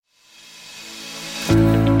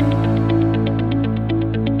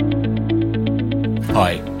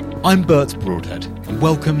Hi, I'm Bert Broadhead, and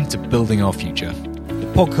welcome to Building Our Future,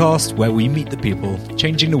 the podcast where we meet the people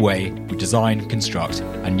changing the way we design, construct,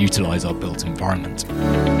 and utilise our built environment.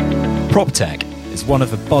 PropTech is one of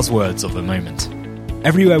the buzzwords of the moment.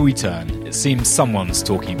 Everywhere we turn, it seems someone's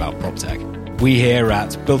talking about PropTech. We here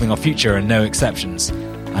at Building Our Future are no exceptions,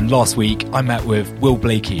 and last week I met with Will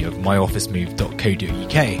Blakey of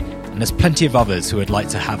myofficemove.co.uk, and there's plenty of others who I'd like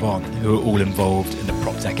to have on who are all involved in the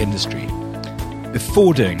PropTech industry.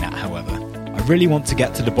 Before doing that, however, I really want to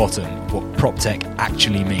get to the bottom of what PropTech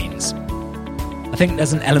actually means. I think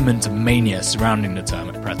there's an element of mania surrounding the term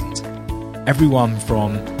at present. Everyone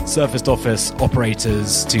from surfaced office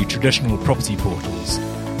operators to traditional property portals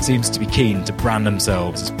seems to be keen to brand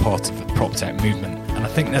themselves as part of the PropTech movement, and I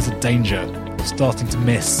think there's a danger of starting to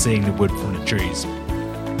miss seeing the wood from the trees.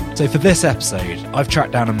 So for this episode, I've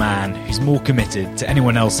tracked down a man who's more committed to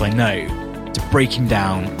anyone else I know to breaking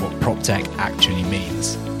down what PropTech actually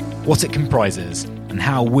means, what it comprises, and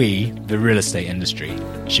how we, the real estate industry,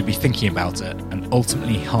 should be thinking about it and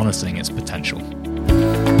ultimately harnessing its potential.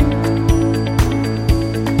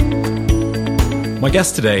 My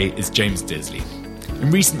guest today is James Dearsley.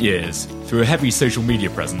 In recent years, through a heavy social media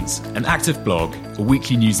presence, an active blog, a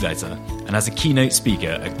weekly newsletter, and as a keynote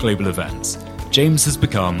speaker at global events, James has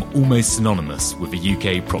become almost synonymous with the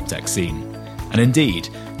UK PropTech scene, and indeed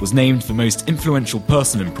was named the most influential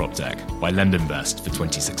person in PropTech by LendInvest for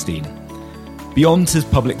 2016. Beyond his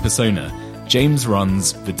public persona, James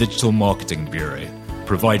runs the Digital Marketing Bureau,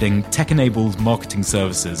 providing tech-enabled marketing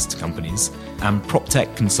services to companies, and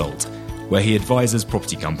PropTech Consult, where he advises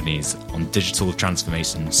property companies on digital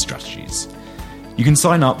transformation strategies. You can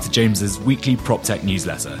sign up to James's weekly PropTech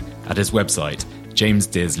newsletter at his website,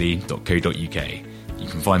 jamesdearsley.co.uk. You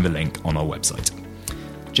can find the link on our website.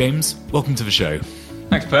 James, welcome to the show.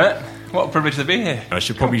 Thanks, Bert. What a privilege to be here. I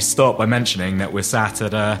should probably start by mentioning that we're sat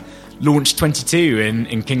at Launch 22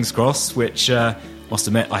 in King's Cross, which, must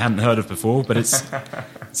admit, I hadn't heard of before, but it's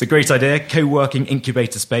a great idea. Co-working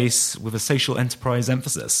incubator space with a social enterprise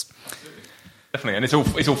emphasis. Definitely, and it's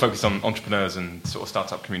all focused on entrepreneurs and sort of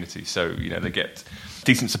startup communities. So they get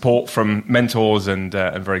decent support from mentors and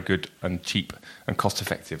very good and cheap and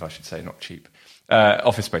cost-effective, I should say, not cheap,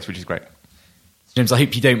 office space, which is great. James, I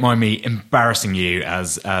hope you don't mind me embarrassing you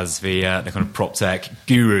as the kind of PropTech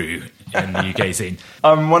guru in the UK scene.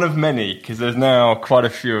 I'm one of many, because there's now quite a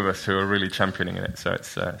few of us who are really championing it. So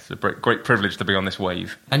it's a great privilege to be on this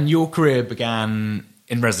wave. And your career began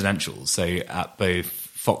in residential, so at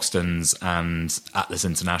both Foxtons and Atlas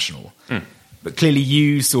International. But clearly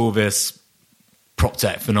you saw this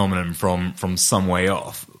PropTech phenomenon from some way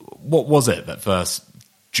off. What was it that first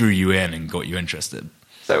drew you in and got you interested?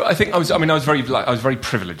 So I think I was very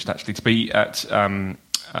privileged actually to be at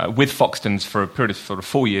with Foxtons for a period of sort of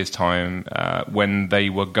 4 years' time when they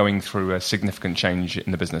were going through a significant change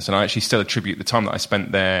in the business, and I actually still attribute the time that I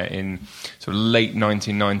spent there in sort of late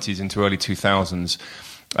 1990s into early 2000s.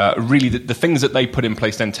 Really, the things that they put in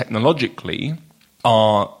place then technologically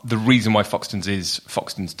are the reason why Foxtons is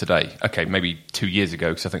Foxtons today. Okay, maybe 2 years ago,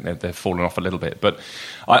 because I think they've fallen off a little bit. But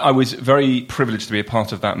I was very privileged to be a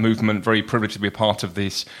part of that movement, very privileged to be a part of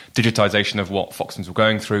this digitisation of what Foxtons were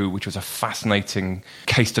going through, which was a fascinating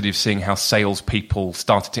case study of seeing how salespeople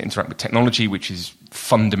started to interact with technology, which is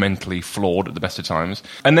fundamentally flawed at the best of times.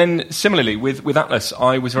 And then similarly, with Atlas,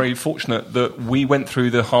 I was very fortunate that we went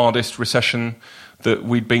through the hardest recession that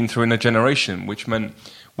we'd been through in a generation, which meant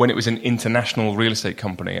when it was an international real estate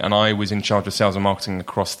company and I was in charge of sales and marketing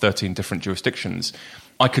across 13 different jurisdictions,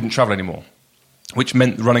 I couldn't travel anymore, which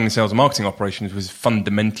meant running the sales and marketing operations was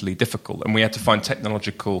fundamentally difficult. And we had to find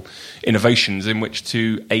technological innovations in which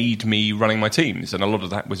to aid me running my teams. And a lot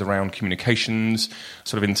of that was around communications,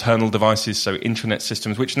 sort of internal devices, so intranet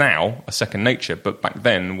systems, which now are second nature, but back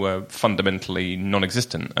then were fundamentally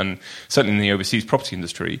non-existent. And certainly in the overseas property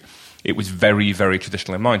industry, it was very, very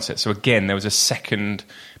traditional in mindset. So again, there was a second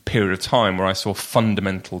period of time where I saw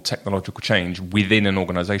fundamental technological change within an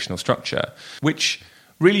organisational structure, which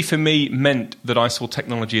really for me meant that I saw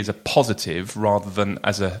technology as a positive rather than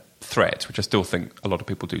as a threat, which I still think a lot of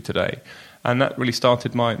people do today. And that really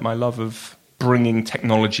started my love of bringing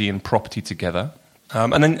technology and property together.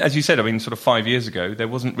 And then, as you said, sort of 5 years ago, there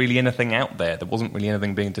wasn't really anything out there. There wasn't really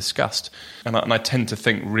anything being discussed. And I tend to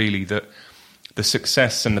think really that the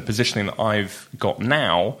success and the positioning that I've got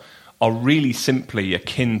now are really simply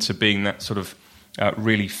akin to being that sort of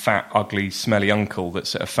really fat, ugly, smelly uncle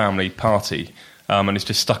that's at a family party and is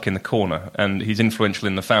just stuck in the corner. And he's influential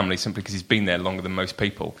in the family simply because he's been there longer than most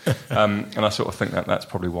people. And I sort of think that's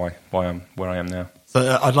probably why I'm where I am now.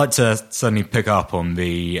 So I'd like to certainly pick up on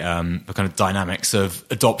the kind of dynamics of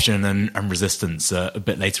adoption and resistance a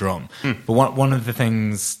bit later on. But one of the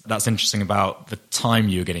things that's interesting about the time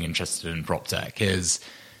you were getting interested in PropTech is,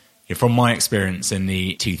 from my experience in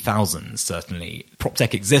the 2000s, certainly,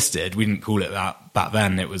 PropTech existed. We didn't call it that back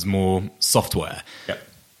then. It was more software. Yep.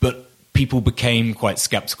 But people became quite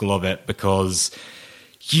skeptical of it because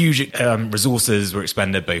huge resources were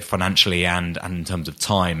expended both financially and in terms of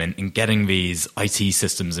time in getting these IT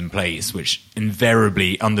systems in place, which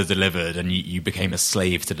invariably underdelivered, and you became a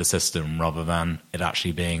slave to the system rather than it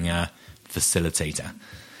actually being a facilitator.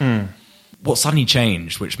 What suddenly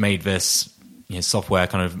changed, which made this software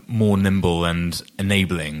kind of more nimble and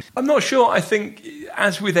enabling? I'm not sure. I think,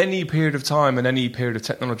 as with any period of time and any period of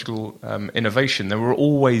technological innovation, there were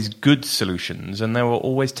always good solutions and there were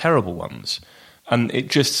always terrible ones. And it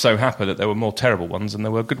just so happened that there were more terrible ones than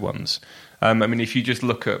there were good ones. If you just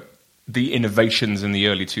look at the innovations in the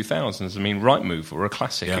early 2000s, Rightmove were a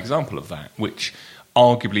classic example of that, which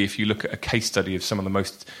arguably, if you look at a case study of some of the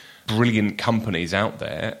most brilliant companies out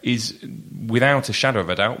there, is without a shadow of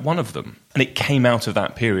a doubt one of them. And it came out of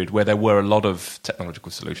that period where there were a lot of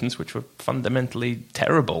technological solutions which were fundamentally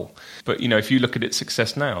terrible. But if you look at its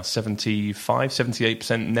success now,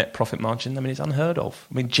 78% net profit margin, it's unheard of.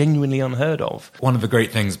 Genuinely unheard of. One of the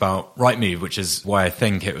great things about Rightmove, which is why I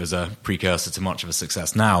think it was a precursor to much of a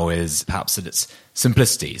success now, is perhaps at its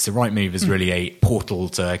simplicity. So Rightmove is really a portal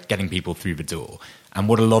to getting people through the door. And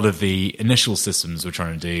what a lot of the initial systems were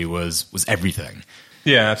trying to do was everything.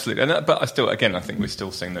 Yeah, absolutely. But I think we're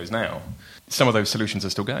still seeing those now. Some of those solutions are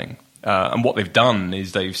still going. And what they've done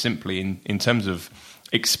is they've simply, in terms of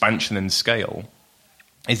expansion and scale,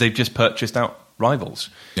 is they've just purchased out rivals.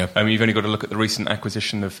 Yep. You've only got to look at the recent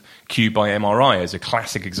acquisition of Cube by MRI as a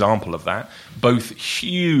classic example of that. Both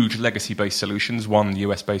huge legacy-based solutions, one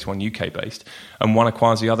US-based, one UK-based, and one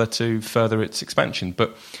acquires the other to further its expansion.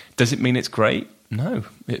 But does it mean it's great? No,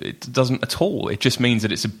 it doesn't at all. It just means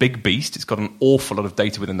that it's a big beast. It's got an awful lot of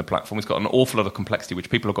data within the platform. It's got an awful lot of complexity, which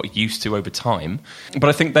people have got used to over time. But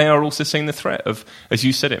I think they are also seeing the threat of, as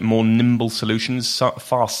you said it, more nimble solutions,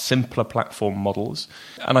 far simpler platform models.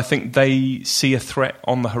 And I think they see a threat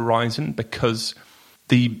on the horizon because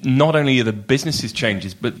not only are the businesses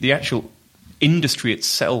changes, but the actual industry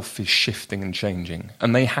itself is shifting and changing.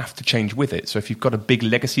 And they have to change with it. So if you've got a big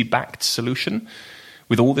legacy-backed solution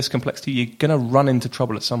with all this complexity, you're going to run into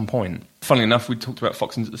trouble at some point. Funnily enough, we talked about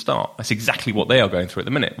Foxtons at the start. That's exactly what they are going through at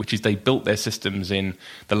the minute, which is they built their systems in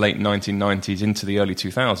the late 1990s into the early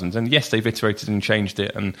 2000s. And yes, they've iterated and changed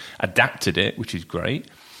it and adapted it, which is great.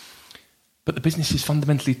 But the business is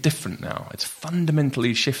fundamentally different now. It's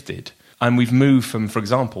fundamentally shifted. And we've moved from, for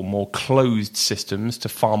example, more closed systems to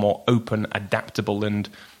far more open, adaptable and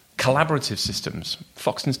collaborative systems.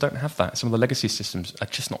 Foxtons don't have that. Some of the legacy systems are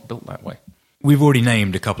just not built that way. We've already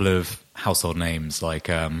named a couple of household names like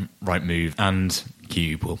Rightmove and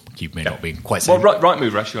Cube. Well, Cube may not be quite so. Well,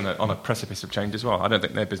 Rightmove are actually on a precipice of change as well. I don't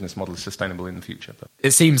think their business model is sustainable in the future. But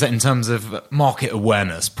it seems that in terms of market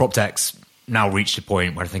awareness, PropTech's now reached a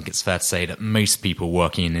point where I think it's fair to say that most people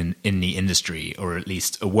working in the industry are at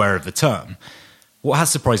least aware of the term. What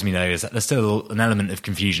has surprised me, though, is that there's still an element of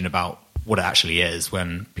confusion about what it actually is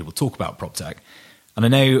when people talk about PropTech. And I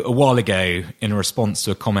know a while ago, in a response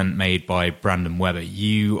to a comment made by Brandon Weber,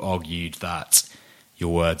 you argued that,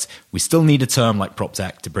 your words, we still need a term like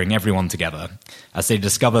PropTech to bring everyone together as they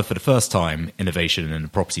discover for the first time innovation in the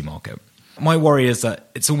property market. My worry is that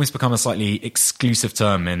it's almost become a slightly exclusive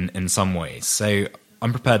term in some ways. So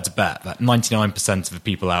I'm prepared to bet that 99% of the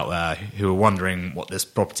people out there who are wondering what this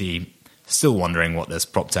PropTech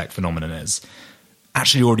phenomenon is,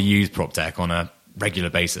 actually already use PropTech on a regular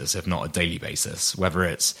basis, if not a daily basis, whether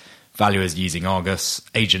it's valuers using Argus,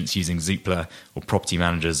 agents using Zoopla, or property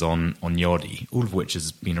managers on Yardi, all of which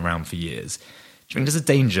has been around for years. Do you think there's a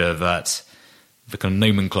danger that the kind of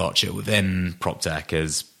nomenclature within PropTech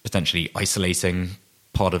is potentially isolating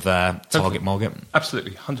part of their target market?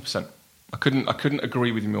 Absolutely, 100%. I couldn't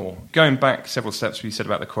agree with you more. Going back several steps, you said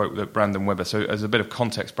about the quote with Brandon Weber. So as a bit of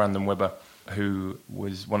context, Brandon Weber, who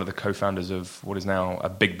was one of the co-founders of what is now a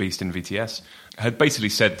big beast in VTS, had basically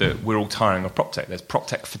said that we're all tiring of PropTech. There's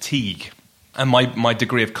PropTech fatigue. And my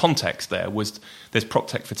degree of context there was there's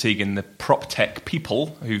PropTech fatigue in the PropTech people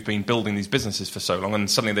who've been building these businesses for so long, and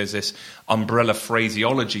suddenly there's this umbrella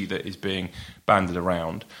phraseology that is being banded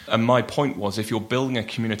around. And my point was, if you're building a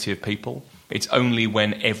community of people, it's only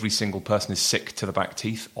when every single person is sick to the back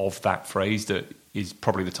teeth of that phrase that is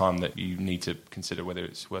probably the time that you need to consider whether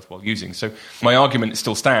it's worthwhile using. So my argument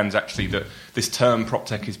still stands, actually, that this term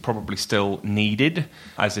PropTech is probably still needed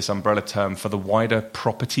as this umbrella term for the wider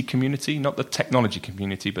property community, not the technology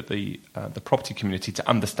community, but the property community, to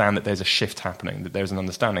understand that there's a shift happening, that there's an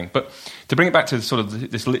understanding. But to bring it back to sort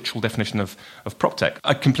of this literal definition of PropTech,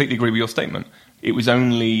 I completely agree with your statement. It was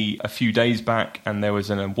only a few days back, and there was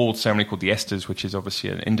an award ceremony called the ESTRs, which is obviously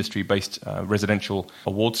an industry-based residential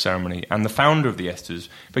award ceremony. And the founder of the ESTRs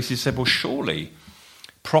basically said, well, surely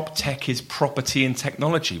PropTech is property and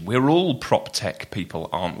technology. We're all PropTech people,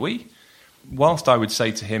 aren't we? Whilst I would say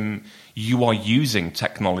to him, you are using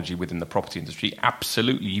technology within the property industry,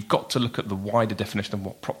 absolutely. You've got to look at the wider definition of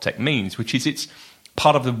what PropTech means, which is it's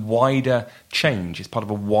part of the wider change. It's part of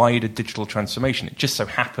a wider digital transformation. It just so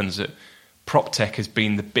happens that PropTech has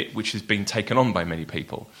been the bit which has been taken on by many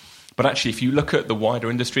people. But actually, if you look at the wider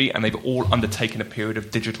industry, and they've all undertaken a period of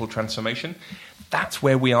digital transformation, that's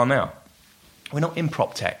where we are now. We're not in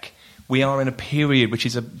PropTech. We are in a period which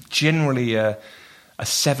is generally a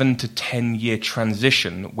 7 to 10 year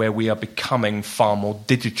transition where we are becoming far more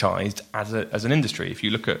digitized as an industry. If you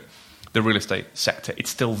look at the real estate sector, it's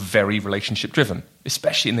still very relationship driven,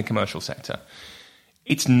 especially in the commercial sector.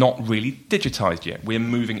 It's not really digitized yet. We're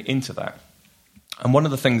moving into that. And one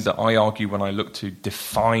of the things that I argue when I look to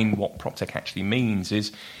define what PropTech actually means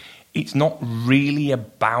is it's not really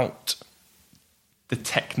about the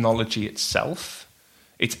technology itself.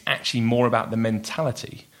 It's actually more about the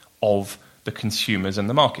mentality of the consumers and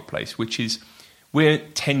the marketplace, which is we're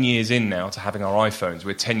 10 years in now to having our iPhones.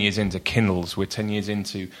 We're 10 years into Kindles. We're 10 years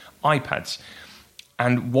into iPads.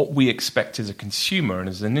 And what we expect as a consumer and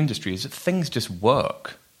as an industry is that things just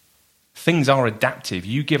work. Things are adaptive.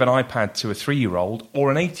 You give an iPad to a 3-year-old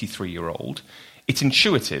or an 83-year-old, it's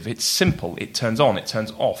intuitive, it's simple, it turns on, it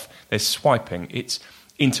turns off, there's swiping, it's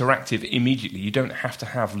interactive immediately. You don't have to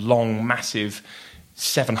have long, massive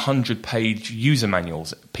 700-page user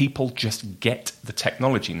manuals. People just get the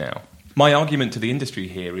technology now. My argument to the industry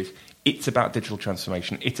here is it's about digital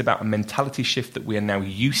transformation. It's about a mentality shift that we are now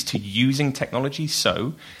used to using technology.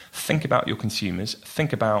 So think about your consumers,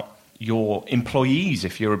 think about your employees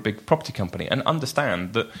if you're a big property company, and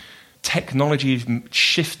understand that technology is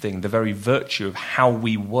shifting the very virtue of how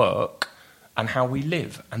we work and how we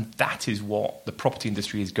live. And that is what the property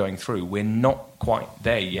industry is going through. We're not quite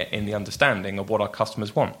there yet in the understanding of what our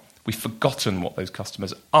customers want. We've forgotten what those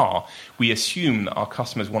customers are. We assume that our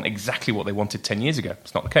customers want exactly what they wanted 10 years ago.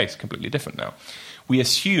 It's not the case, completely different now. We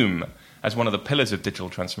assume, as one of the pillars of digital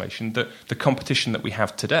transformation, that the competition that we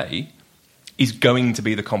have today is going to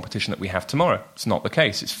be the competition that we have tomorrow. It's not the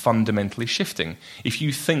case. It's fundamentally shifting. If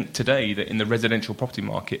you think today that in the residential property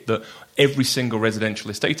market that every single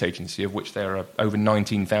residential estate agency, of which there are over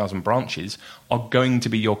 19,000 branches, are going to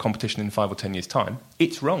be your competition in 5 or 10 years' time,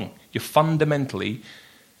 it's wrong. You're fundamentally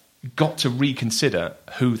got to reconsider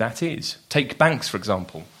who that is. Take banks, for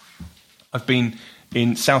example. I've been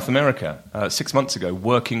in South America 6 months ago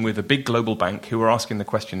working with a big global bank who were asking the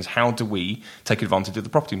questions, how do we take advantage of the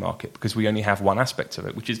property market? Because we only have one aspect of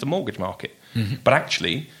it, which is the mortgage market. Mm-hmm. But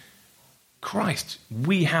actually, Christ,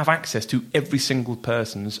 we have access to every single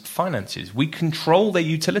person's finances. We control their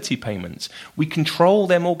utility payments. We control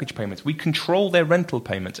their mortgage payments. We control their rental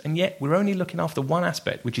payments. And yet we're only looking after one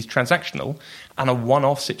aspect, which is transactional, and a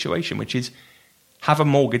one-off situation, which is have a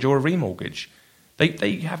mortgage or a remortgage.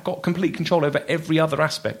 They have got complete control over every other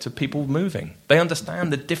aspect of people moving. They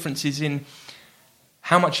understand the differences in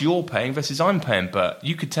how much you're paying versus I'm paying. Bert,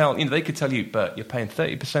 you could tell, they could tell you, Bert, you're paying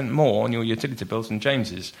 30% more on your utility bills than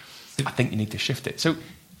James is. I think you need to shift it. So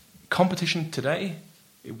competition today,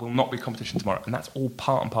 it will not be competition tomorrow. And that's all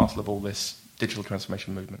part and parcel of all this digital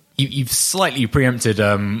transformation movement. You've slightly preempted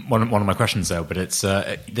one of my questions there, but it's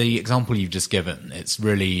the example you've just given. It's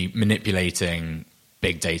really manipulating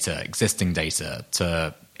big data, existing data,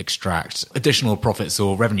 to extract additional profits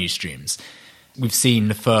or revenue streams. We've seen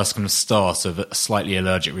the first kind of start of a slightly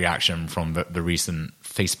allergic reaction from the recent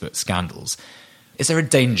Facebook scandals. Is there a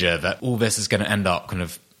danger that all this is going to end up kind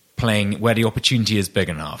of playing where the opportunity is big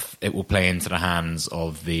enough, it will play into the hands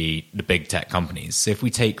of the big tech companies? So if we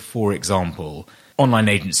take, for example, online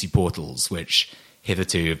agency portals, which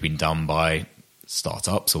hitherto have been done by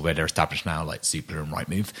startups or where they're established now, like Zoopla and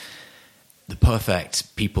Rightmove, the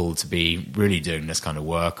perfect people to be really doing this kind of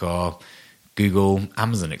work are Google,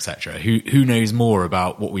 Amazon, etc. Who knows more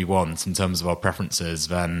about what we want in terms of our preferences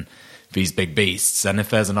than these big beasts? And if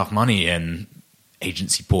there's enough money in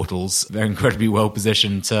agency portals, they're incredibly well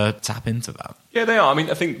positioned to tap into that. Yeah, they are. I mean,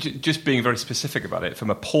 I think just being very specific about it, from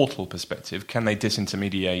a portal perspective, can they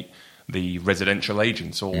disintermediate the residential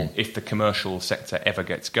agents, or if the commercial sector ever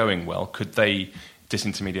gets going well, could they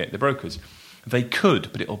disintermediate the brokers? They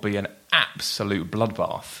could, but it'll be an absolute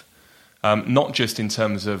bloodbath. Not just in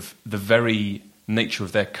terms of the very nature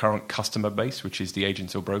of their current customer base, which is the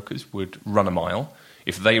agents or brokers, would run a mile.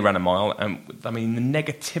 If they ran a mile, the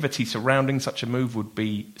negativity surrounding such a move would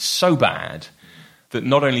be so bad that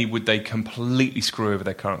not only would they completely screw over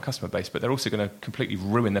their current customer base, but they're also going to completely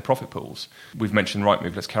ruin their profit pools. We've mentioned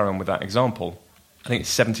Rightmove. Let's carry on with that example. I think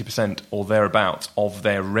it's 70% or thereabouts of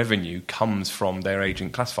their revenue comes from their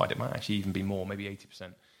agent classified. It might actually even be more, maybe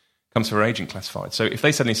 80%. Comes from agent classified. So if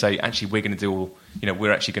they suddenly say, actually, we're going to do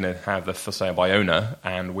we're actually going to have the for sale by owner,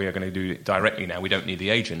 and we're going to do it directly now, we don't need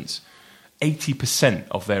the agents, 80%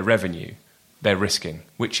 of their revenue they're risking,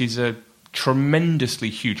 which is a tremendously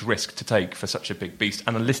huge risk to take for such a big beast,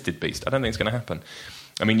 and a listed beast. I don't think it's going to happen.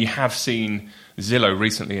 I mean, you have seen Zillow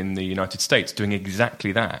recently in the United States doing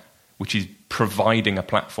exactly that, which is providing a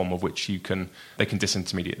platform of which they can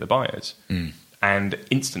disintermediate the buyers. And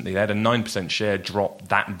instantly, they had a 9% share drop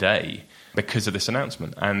that day because of this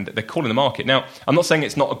announcement. And they're calling the market. Now, I'm not saying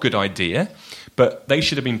it's not a good idea, but they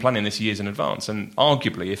should have been planning this years in advance. And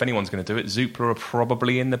arguably, if anyone's going to do it, Zoopla are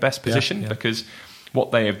probably in the best position because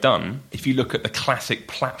what they have done, if you look at the classic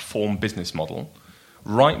platform business model,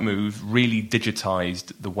 Rightmove really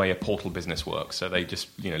digitized the way a portal business works. So they just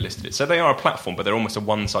listed it. So they are a platform, but they're almost a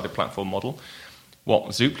one-sided platform model. What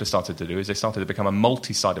Zoopla started to do is they started to become a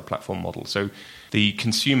multi-sided platform model. So the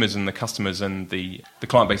consumers and the customers and the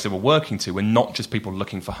client base they were working to were not just people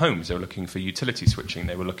looking for homes. They were looking for utility switching.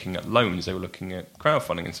 They were looking at loans. They were looking at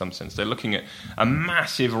crowdfunding in some sense. They're looking at a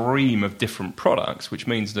massive ream of different products, which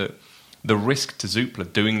means that the risk to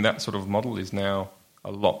Zoopla doing that sort of model is now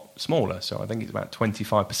a lot smaller. So I think it's about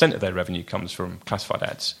 25% of their revenue comes from classified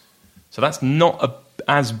ads. So that's not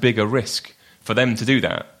as big a risk for them to do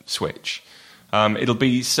that switch. It'll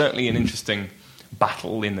be certainly an interesting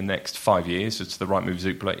battle in the next 5 years as to the Rightmove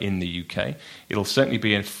Zoopla in the UK. It'll certainly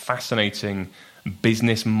be a fascinating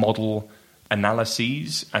business model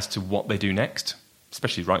analyses as to what they do next,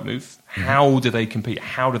 especially Rightmove. How do they compete?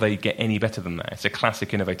 How do they get any better than that? It's a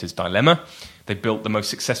classic innovator's dilemma. They built the most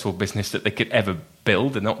successful business that they could ever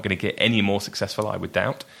build. They're not going to get any more successful, I would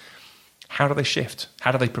doubt. How do they shift?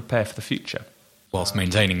 How do they prepare for the future? Whilst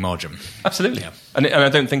maintaining margin. Absolutely. Yeah. And I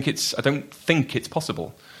don't think it's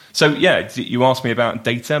possible. So, you asked me about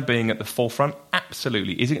data being at the forefront.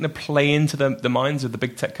 Absolutely. Is it going to play into the minds of the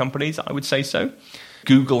big tech companies? I would say so.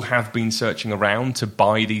 Google have been searching around to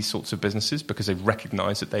buy these sorts of businesses because they've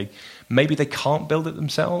recognized that maybe they can't build it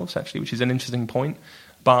themselves, actually, which is an interesting point.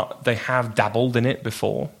 But they have dabbled in it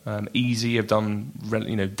before. Easy have done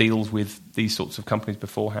deals with these sorts of companies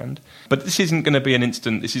beforehand. But this isn't going to be an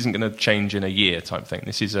instant. This isn't going to change in a year type thing.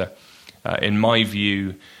 This is in my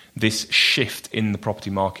view, this shift in the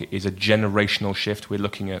property market is a generational shift. We're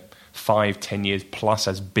looking at 5-10 years plus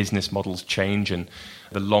as business models change and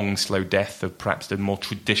the long, slow death of perhaps the more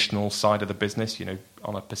traditional side of the business.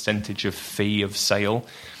 On a percentage of fee of sale.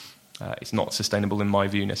 It's not sustainable in my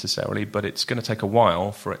view necessarily, but it's going to take a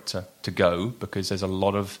while for it to go because there's a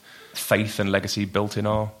lot of faith and legacy built in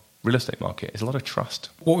our real estate market. There's a lot of trust.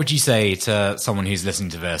 What would you say to someone who's listening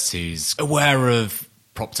to this, who's aware of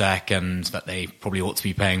prop tech and that they probably ought to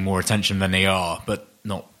be paying more attention than they are, but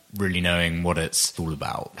not really knowing what it's all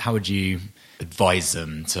about? How would you advise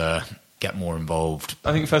them to get more involved?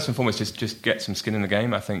 I think first and foremost, just get some skin in the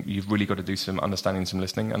game. I think you've really got to do some understanding, some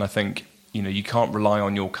listening, and I think you can't rely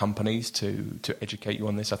on your companies to educate you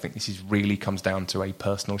on this. I think this really comes down to a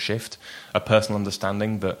personal shift, a personal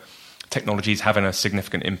understanding that technology is having a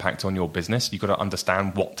significant impact on your business. You've got to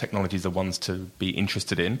understand what technologies are the ones to be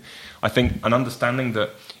interested in. I think an understanding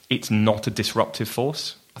that it's not a disruptive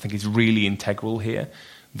force, I think is really integral here,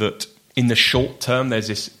 that in the short term, there's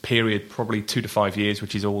this period, probably 2 to 5 years,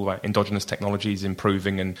 which is all about endogenous technologies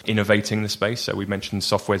improving and innovating the space. So we mentioned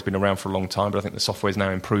software's been around for a long time, but I think the software is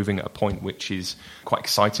now improving at a point which is quite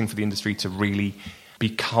exciting for the industry to really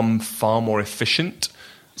become far more efficient.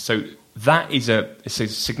 So that is it's a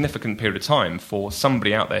significant period of time for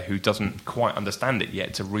somebody out there who doesn't quite understand it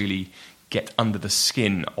yet to really get under the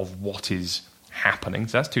skin of what is happening.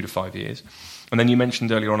 So that's 2 to 5 years. And then you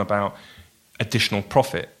mentioned earlier on about additional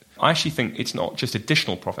profit. I actually think it's not just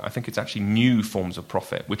additional profit. I think it's actually new forms of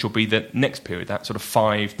profit, which will be the next period, that sort of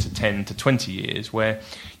 5 to 10 to 20 years, where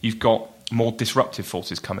you've got more disruptive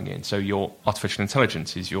forces coming in. So your artificial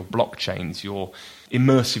intelligences, your blockchains, your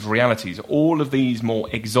immersive realities, all of these more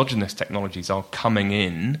exogenous technologies are coming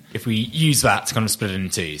in. If we use that to kind of split it in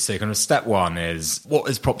two, so kind of step one is, what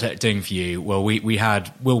is PropTech doing for you? Well, we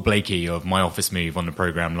had Will Blakey of My Office Move on the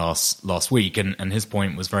program last week, and his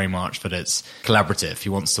point was very much that it's collaborative. He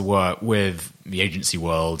wants to work with the agency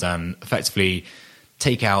world and effectively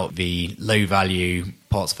take out the low-value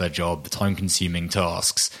parts of their job, the time-consuming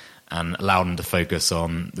tasks, and allow them to focus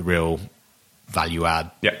on the real value-add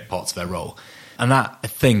parts of their role. And that, I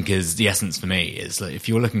think, is the essence for me, is that if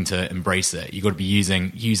you're looking to embrace it, you've got to be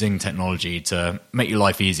using technology to make your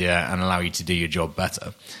life easier and allow you to do your job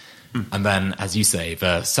better. And then, as you say,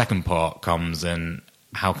 the second part comes in,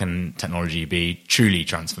 how can technology be truly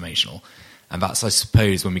transformational? And that's, I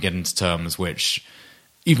suppose, when we get into terms which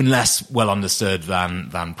even less well understood than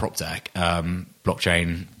PropTech,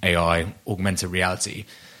 blockchain, AI, augmented reality.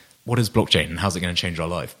 What is blockchain and how's it going to change our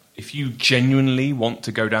life? If you genuinely want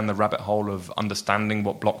to go down the rabbit hole of understanding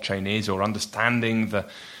what blockchain is, or understanding the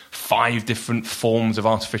 5 different forms of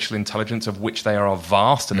artificial intelligence, of which they are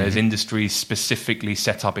vast, and there's industries specifically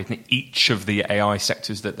set up in each of the AI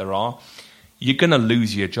sectors that there are, you're going to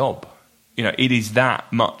lose your job. You know, it is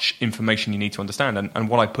that much information you need to understand. And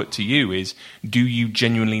what I put to you is, do you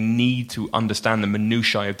genuinely need to understand the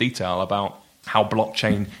minutiae of detail about how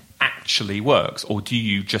blockchain actually works? Or do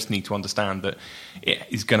you just need to understand that it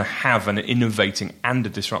is going to have an innovating and a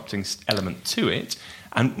disrupting element to it,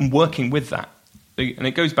 and working with that? And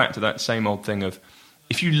it goes back to that same old thing of,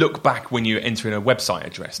 if you look back when you're entering a website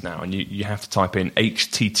address now and you have to type in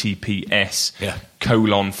HTTPS :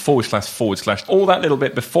 / all that little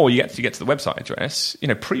bit before you get to the website address, you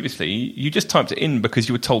know, previously you just typed it in because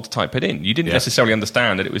you were told to type it in. You didn't necessarily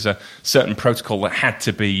understand that it was a certain protocol that had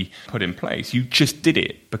to be put in place. You just did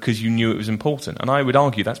it because you knew it was important. And I would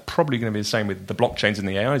argue that's probably going to be the same with the blockchains and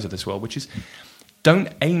the AIs of this world, which is, don't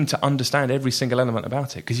aim to understand every single element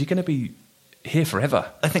about it, because you're going to be here forever.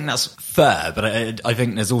 I think that's fair, but I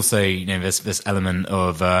think there's also, you know, this element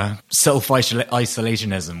of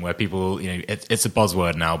self-isolationism where people, you know, it's a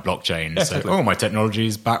buzzword now, blockchain. Yeah, so, totally. my technology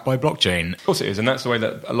is backed by blockchain. Of course it is, and that's the way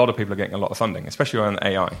that a lot of people are getting a lot of funding, especially around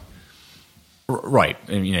AI. Right,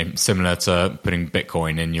 you know, similar to putting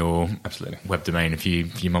Bitcoin in your web domain a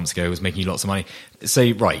few months ago was making you lots of money.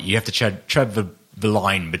 So, right, you have to tread the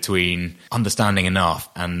line between understanding enough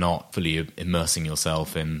and not fully immersing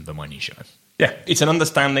yourself in the minutiae. Yeah, it's an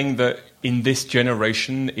understanding that in this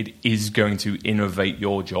generation, it is going to innovate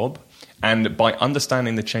your job. And by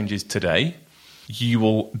understanding the changes today, you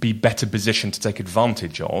will be better positioned to take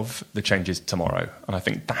advantage of the changes tomorrow. And I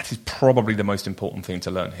think that is probably the most important thing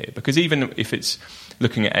to learn here. Because even if it's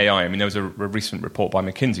looking at AI, I mean, there was a recent report by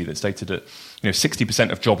McKinsey that stated that, you know,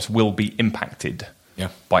 60% of jobs will be impacted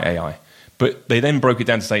by AI. But they then broke it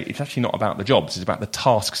down to say it's actually not about the jobs, it's about the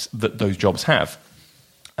tasks that those jobs have.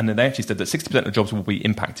 And then they actually said that 60% of jobs will be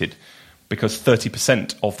impacted because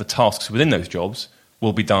 30% of the tasks within those jobs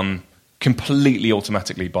will be done completely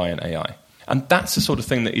automatically by an AI. And that's the sort of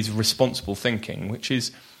thing that is responsible thinking, which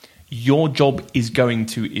is, your job is going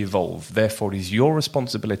to evolve. Therefore, it is your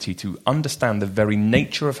responsibility to understand the very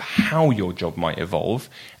nature of how your job might evolve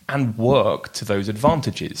and work to those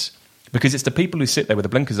advantages. Because it's the people who sit there with the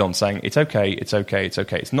blinkers on saying, it's okay, it's okay, it's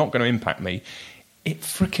okay, it's not going to impact me. It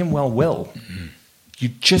freaking well will. Mm-hmm. You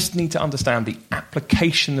just need to understand the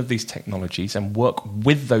application of these technologies and work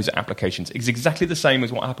with those applications. It's exactly the same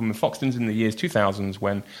as what happened with Foxtons in the years 2000s,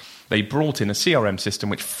 when they brought in a CRM system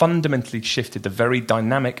which fundamentally shifted the very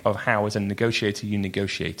dynamic of how, as a negotiator, you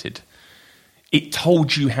negotiated. It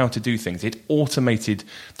told you how to do things. It automated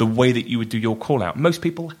the way that you would do your call out. Most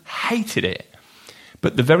people hated it.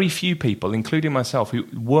 But the very few people, including myself, who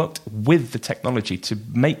worked with the technology to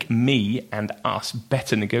make me and us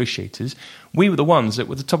better negotiators, we were the ones that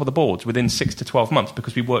were at the top of the boards within 6 to 12 months,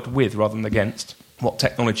 because we worked with rather than against what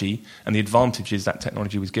technology and the advantages that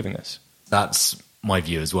technology was giving us. That's my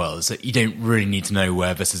view as well, is that you don't really need to know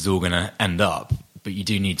where this is all going to end up, but you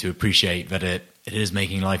do need to appreciate that it is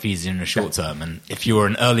making life easier in the short term. And if you're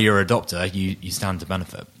an earlier adopter, you stand to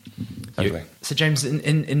benefit. Totally. So James,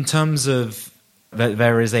 in terms of,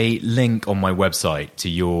 there is a link on my website to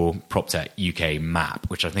your PropTech UK map,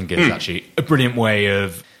 which I think is actually a brilliant way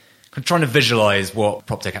of trying to visualize what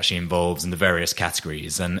PropTech actually involves in the various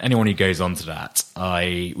categories. And anyone who goes onto that,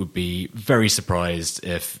 I would be very surprised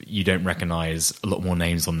if you don't recognize a lot more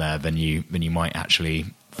names on there than you might actually.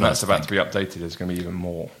 And that's about to be updated. There's going to be even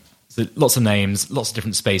more. So lots of names, lots of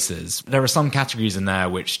different spaces. There are some categories in there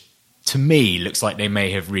which, to me, looks like they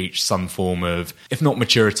may have reached some form of, if not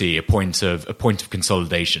maturity, a point of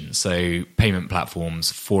consolidation. So payment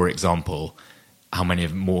platforms, for example, how many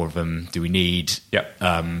more of them do we need?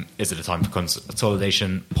 Is it a time for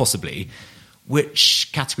consolidation? Possibly. Which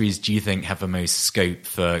categories do you think have the most scope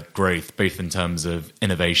for growth, both in terms of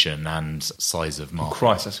innovation and size of market?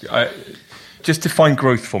 Christ, that's good. Just define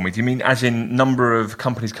growth for me. Do you mean as in number of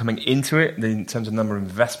companies coming into it, in terms of number of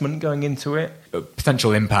investment going into it?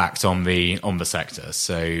 Potential impact on the sector.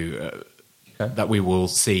 So that we will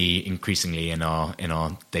see increasingly in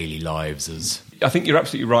our daily lives as. I think you're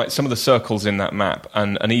absolutely right. Some of the circles in that map,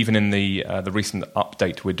 and even in the recent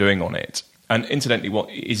update we're doing on it. And incidentally, what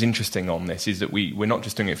is interesting on this is that we're not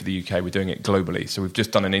just doing it for the UK, we're doing it globally. So we've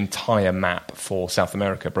just done an entire map for South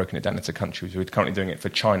America, broken it down into countries. We're currently doing it for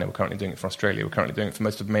China, we're currently doing it for Australia, we're currently doing it for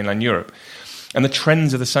most of mainland Europe. And the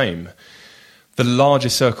trends are the same. The larger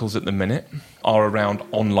circles at the minute are around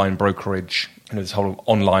online brokerage, this whole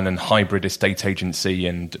online and hybrid estate agency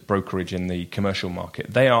and brokerage in the commercial market.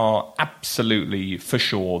 They are absolutely, for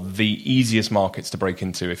sure, the easiest markets to break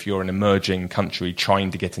into if you're an emerging country trying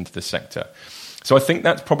to get into the sector. So I think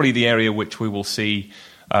that's probably the area which we will see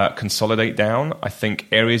consolidate down. I think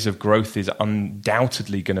areas of growth is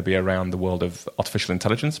undoubtedly going to be around the world of artificial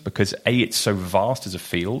intelligence because A, it's so vast as a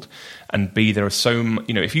field, and B, there are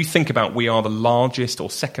if you think about we are the largest or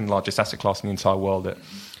second largest asset class in the entire world at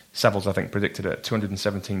Savills, I think, predicted it at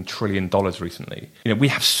 $217 trillion recently. We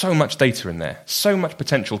have so much data in there, so much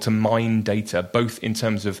potential to mine data, both in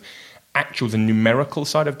terms of the numerical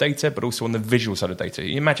side of data, but also on the visual side of data.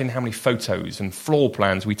 You imagine how many photos and floor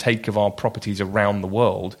plans we take of our properties around the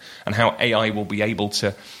world and how AI will be able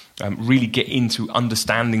to really get into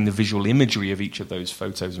understanding the visual imagery of each of those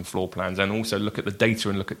photos and floor plans and also look at the data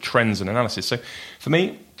and look at trends and analysis. So for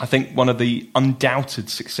me, I think one of the undoubted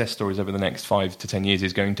success stories over the next 5 to 10 years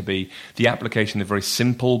is going to be the application of very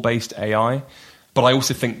simple-based AI. But I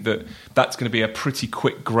also think that that's going to be a pretty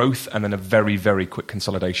quick growth and then a very, very quick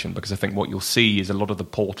consolidation because I think what you'll see is a lot of the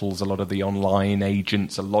portals, a lot of the online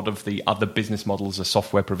agents, a lot of the other business models, the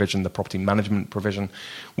software provision, the property management provision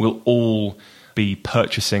will all be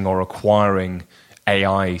purchasing or acquiring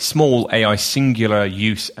AI, small AI, singular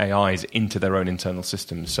use AIs into their own internal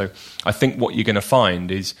systems. So I think what you're going to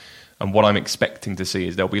find is, and what I'm expecting to see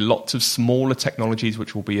is there'll be lots of smaller technologies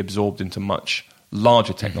which will be absorbed into much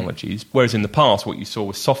larger technologies, whereas in the past what you saw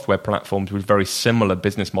was software platforms with very similar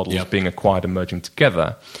business models being acquired and merging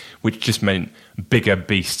together, which just meant bigger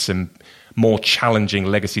beasts and more challenging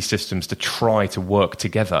legacy systems to try to work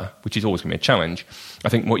together, which is always going to be a challenge. I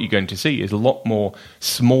think what you're going to see is a lot more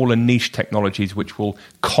smaller niche technologies which will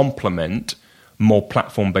complement more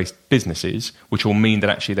platform-based businesses, which will mean that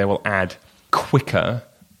actually they will add quicker,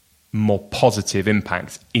 more positive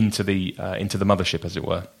impact into the mothership, as it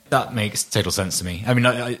were. That makes total sense to me. I mean,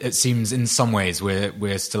 it seems in some ways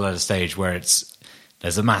we're still at a stage where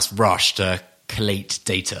there's a mass rush to collate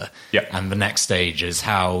data, and the next stage is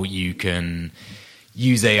how you can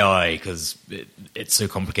use AI because it's so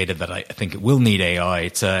complicated that I think it will need AI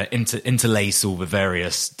to interlace all the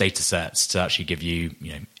various data sets to actually give you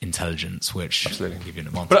intelligence, which absolutely give you an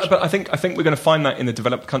advantage. But I think we're going to find that in the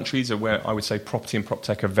developed countries, where I would say property and prop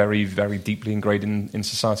tech are very, very deeply ingrained in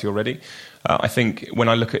society already. I think when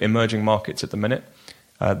I look at emerging markets at the minute,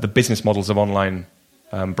 the business models of online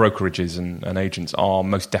brokerages and agents are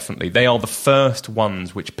most definitely, they are the first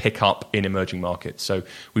ones which pick up in emerging markets. So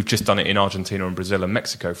we've just done it in Argentina and Brazil and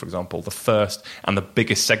Mexico, for example. The first and the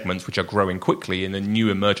biggest segments which are growing quickly in the new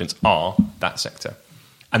emergence are that sector.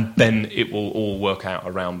 And then it will all work out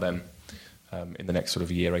around them in the next sort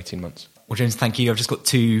of year, 18 months. Well, James, thank you. I've just got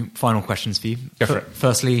 2 final questions for you. Go for it.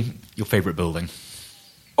 Firstly, your favourite building?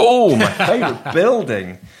 Oh, my favourite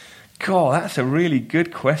building. God, that's a really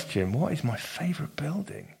good question. What is my favourite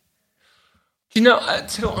building? I'm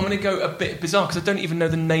going to go a bit bizarre because I don't even know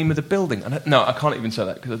the name of the building. I can't even say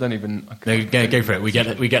that because I don't even. No, go for it. We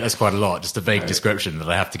get this quite a lot. Just a vague description that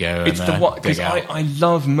I have to go. It's because I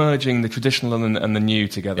love merging the traditional and the new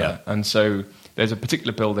together, and so there's a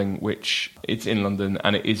particular building which it's in London,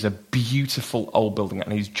 and it is a beautiful old building,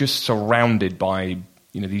 and it's just surrounded by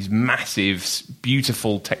these massive,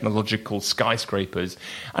 beautiful technological skyscrapers,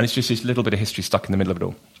 and it's just this little bit of history stuck in the middle of it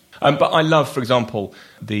all. But I love, for example,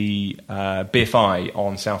 the BFI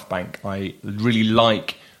on South Bank. I really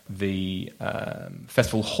like the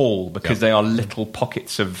Festival Hall because they are little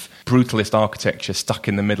pockets of brutalist architecture stuck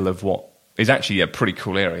in the middle of what is actually a pretty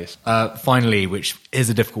cool area. Finally, which is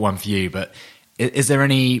a difficult one for you, but is there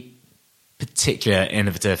any particular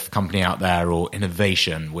innovative company out there or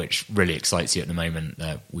innovation which really excites you at the moment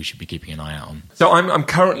that we should be keeping an eye out on? So I'm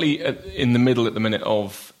currently in the middle at the minute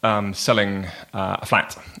of selling a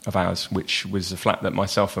flat of ours, which was a flat that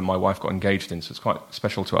myself and my wife got engaged in, so it's quite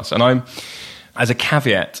special to us. And as a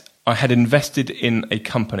caveat, I had invested in a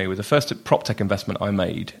company. It was the first prop tech investment I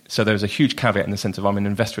made, so there was a huge caveat in the sense of I'm an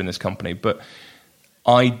investor in this company, but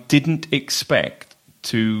I didn't expect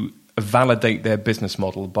to validate their business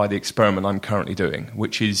model by the experiment I'm currently doing,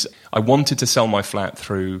 which is I wanted to sell my flat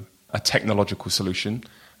through a technological solution,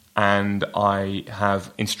 and I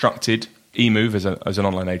have instructed eMove as an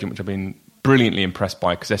online agent, which I've been brilliantly impressed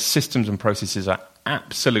by because their systems and processes are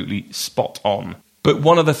absolutely spot on. But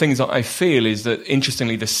one of the things that I feel is that,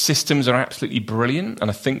 interestingly, the systems are absolutely brilliant, and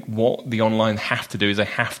I think what the online have to do is they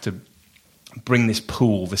have to bring this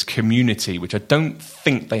pool, this community, which I don't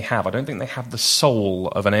think they have. I don't think they have the soul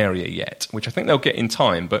of an area yet, which I think they'll get in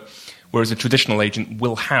time, but whereas a traditional agent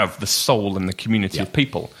will have the soul and the community of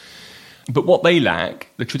people. But what they lack,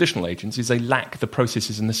 the traditional agents, is they lack the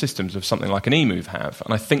processes and the systems of something like an eMove have.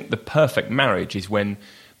 And I think the perfect marriage is when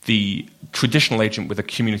the traditional agent with the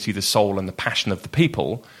community, the soul and the passion of the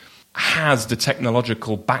people has the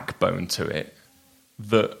technological backbone to it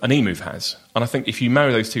that an eMove has. And I think if you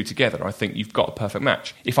marry those two together, I think you've got a perfect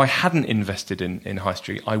match. If I hadn't invested in High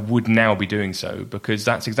Street, I would now be doing so, because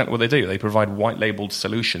that's exactly what they do. They provide white-labelled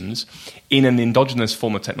solutions in an endogenous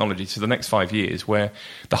form of technology to the next 5 years, where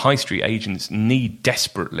the High Street agents need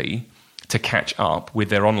desperately to catch up with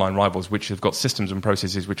their online rivals, which have got systems and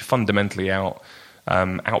processes which fundamentally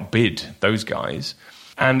outbid those guys.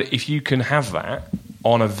 And if you can have that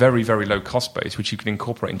on a very, very low cost base, which you can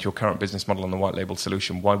incorporate into your current business model on the white label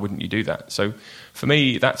solution, why wouldn't you do that? So for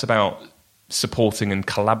me, that's about supporting and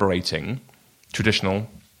collaborating traditional,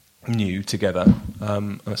 new together.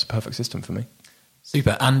 And that's a perfect system for me.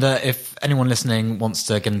 Super. And if anyone listening wants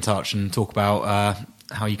to get in touch and talk about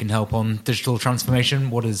how you can help on digital transformation,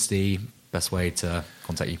 what is the best way to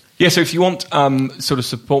contact you? Yeah, so if you want sort of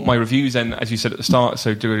support my reviews, then as you said at the start,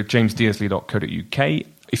 so do go to jamesdearsley.co.uk.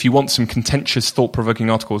 If you want some contentious, thought-provoking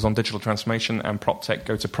articles on digital transformation and prop tech,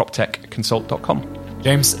 go to proptechconsult.com.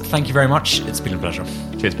 James, thank you very much. It's been a pleasure.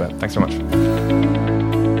 Cheers, Bert. Thanks so much.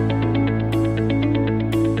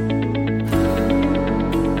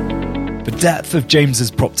 The depth of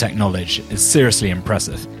James's prop tech knowledge is seriously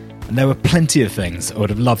impressive, and there were plenty of things I would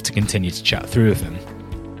have loved to continue to chat through with him.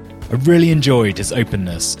 I really enjoyed his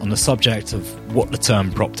openness on the subject of what the term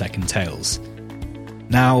prop tech entails.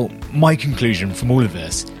 Now, my conclusion from all of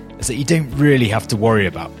this is that you don't really have to worry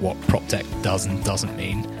about what prop tech does and doesn't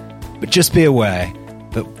mean, but just be aware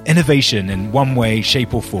that innovation in one way,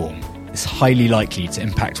 shape or form is highly likely to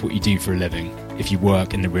impact what you do for a living if you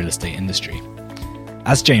work in the real estate industry.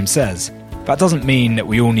 As James says, that doesn't mean that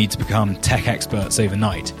we all need to become tech experts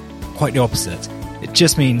overnight. Quite the opposite. It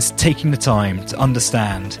just means taking the time to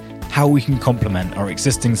understand how we can complement our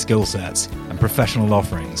existing skill sets and professional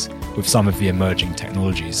offerings with some of the emerging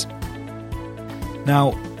technologies.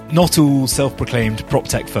 Now, not all self-proclaimed prop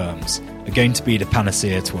tech firms are going to be the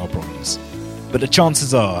panacea to our problems, but the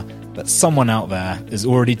chances are that someone out there is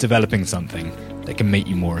already developing something that can make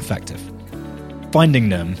you more effective. Finding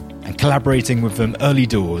them and collaborating with them early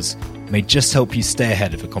doors may just help you stay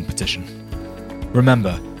ahead of the competition.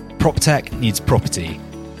 Remember, prop tech needs property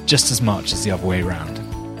just as much as the other way around.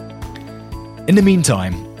 In the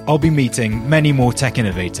meantime, I'll be meeting many more tech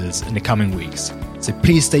innovators in the coming weeks, so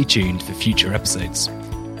please stay tuned for future episodes.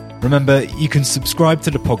 Remember, you can subscribe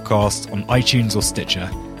to the podcast on iTunes or Stitcher,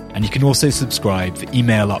 and you can also subscribe for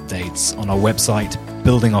email updates on our website,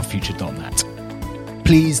 buildingourfuture.net.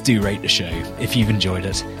 Please do rate the show if you've enjoyed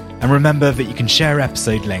it, and remember that you can share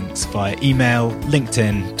episode links via email,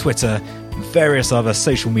 LinkedIn, Twitter, and various other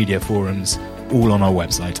social media forums, all on our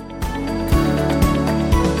website.